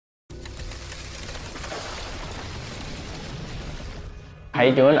How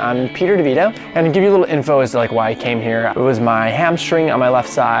you doing? I'm Peter DeVito, and to give you a little info as to like why I came here, it was my hamstring on my left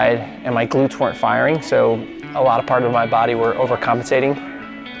side and my glutes weren't firing, so a lot of part of my body were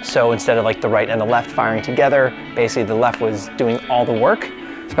overcompensating. So instead of like the right and the left firing together, basically the left was doing all the work,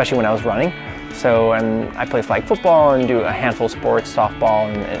 especially when I was running. So, and I play flag football and do a handful of sports, softball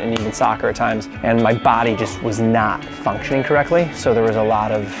and even soccer at times, and my body just was not functioning correctly. So there was a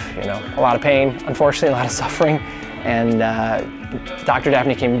lot of, a lot of pain, unfortunately, a lot of suffering, and Dr.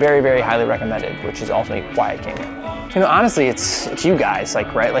 Daphne came very, very highly recommended, which is ultimately why I came here. Honestly, it's you guys,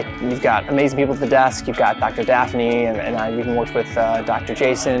 right? Like, you've got amazing people at the desk. You've got Dr. Daphne, and I've even worked with Dr.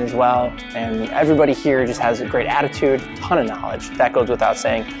 Jason as well. And everybody here just has a great attitude, a ton of knowledge. That goes without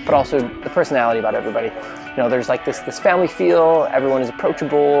saying, but also the personality about everybody. There's like this family feel. Everyone is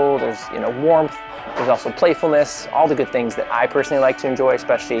approachable. There's warmth. There's also playfulness, all the good things that I personally like to enjoy,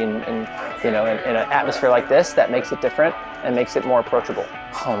 especially in an atmosphere like this that makes it different and makes it more approachable.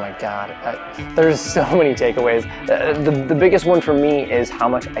 Oh my God, there's so many takeaways. The biggest one for me is how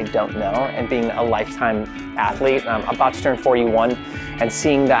much I don't know, and being a lifetime athlete. I'm about to turn 41, and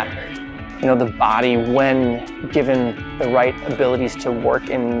seeing that the body, when given the right abilities to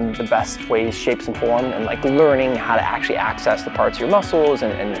work in the best ways, shapes, and form, and like learning how to actually access the parts of your muscles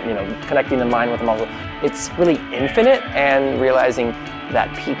and connecting the mind with the muscle, it's really infinite, and realizing that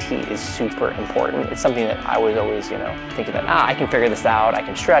PT is super important. It's something that I was always, thinking that, I can figure this out, I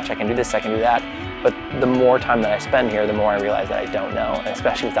can stretch, I can do this, I can do that. But the more time that I spend here, the more I realize that I don't know. And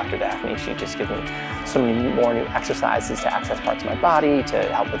especially with Dr. Daphne, she just gives me so many more new exercises to access parts of my body, to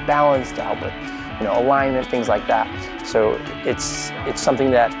help with balance, to help with alignment, things like that. So it's something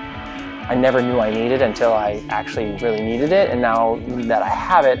that I never knew I needed until I actually really needed it. And now that I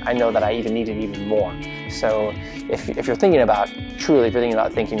have it, I know that I even need it even more. So if you're thinking about, truly, if you're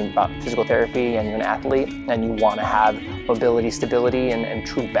thinking about physical therapy and you're an athlete and you want to have mobility, stability, and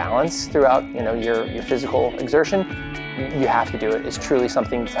true balance throughout your physical exertion, you have to do it. It's truly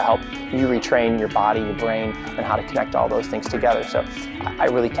something to help you retrain your body, your brain, and how to connect all those things together. So I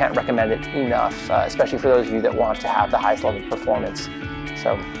really can't recommend it enough, especially for those of you that want to have the highest level of performance.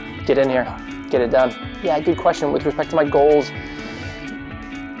 So get in here, get it done. Yeah, good question. With respect to my goals,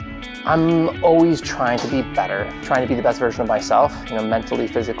 I'm always trying to be better, trying to be the best version of myself, mentally,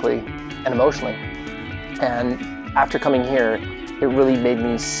 physically, and emotionally. And after coming here, it really made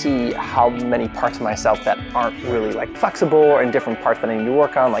me see how many parts of myself that aren't really flexible, or in different parts that I need to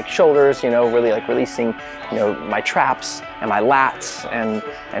work on, like shoulders, really releasing, my traps and my lats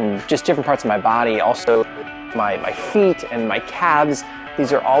and just different parts of my body. Also my feet and my calves.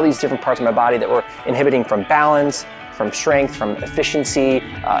 These are all these different parts of my body that were inhibiting from balance, from strength, from efficiency,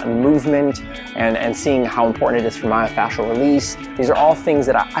 movement, and seeing how important it is for myofascial release. These are all things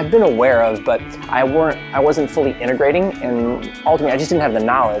that I've been aware of, but I wasn't fully integrating, and ultimately I just didn't have the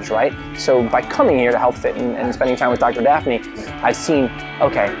knowledge, right? So by coming here to HealthFit and spending time with Dr. Daphne, I've seen,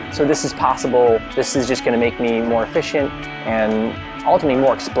 okay, so this is possible. This is just going to make me more efficient and ultimately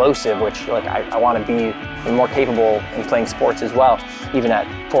more explosive, which I want to be more capable in playing sports as well, even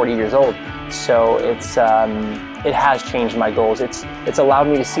at 40 years old. So it has changed my goals. It's allowed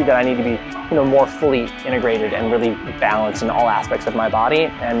me to see that I need to be more fully integrated and really balanced in all aspects of my body,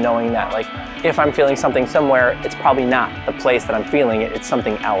 and knowing that if I'm feeling something somewhere, it's probably not the place that I'm feeling it, it's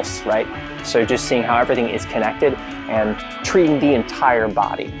something else, right? So just seeing how everything is connected and treating the entire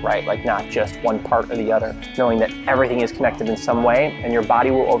body, right? Not just one part or the other, knowing that everything is connected in some way, and your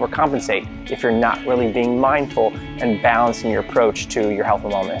body will overcompensate if you're not really being mindful and balanced in your approach to your health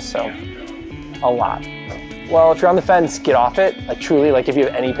and wellness. So a lot. Well, if you're on the fence, get off it. Truly, if you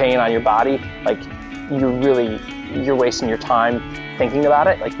have any pain on your body, you're wasting your time thinking about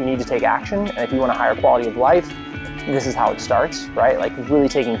it. You need to take action. And if you want a higher quality of life, this is how it starts, right? Really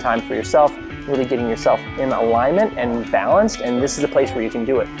taking time for yourself, really getting yourself in alignment and balanced. And this is a place where you can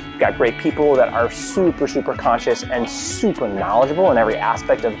do it. You've got great people that are super, super conscious and super knowledgeable in every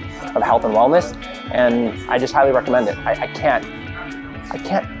aspect of health and wellness. And I just highly recommend it. I can't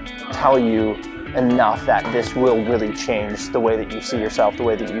tell you enough that this will really change the way that you see yourself, the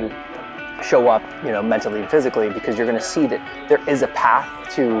way that you show up, mentally and physically, because you're going to see that there is a path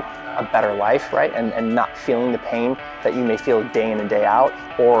to a better life, right? And not feeling the pain that you may feel day in and day out,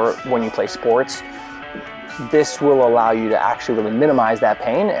 or when you play sports. This will allow you to actually really minimize that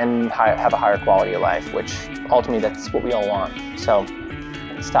pain and have a higher quality of life, which ultimately that's what we all want. So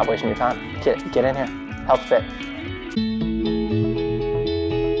stop wasting your time. Get in here. HealthFit.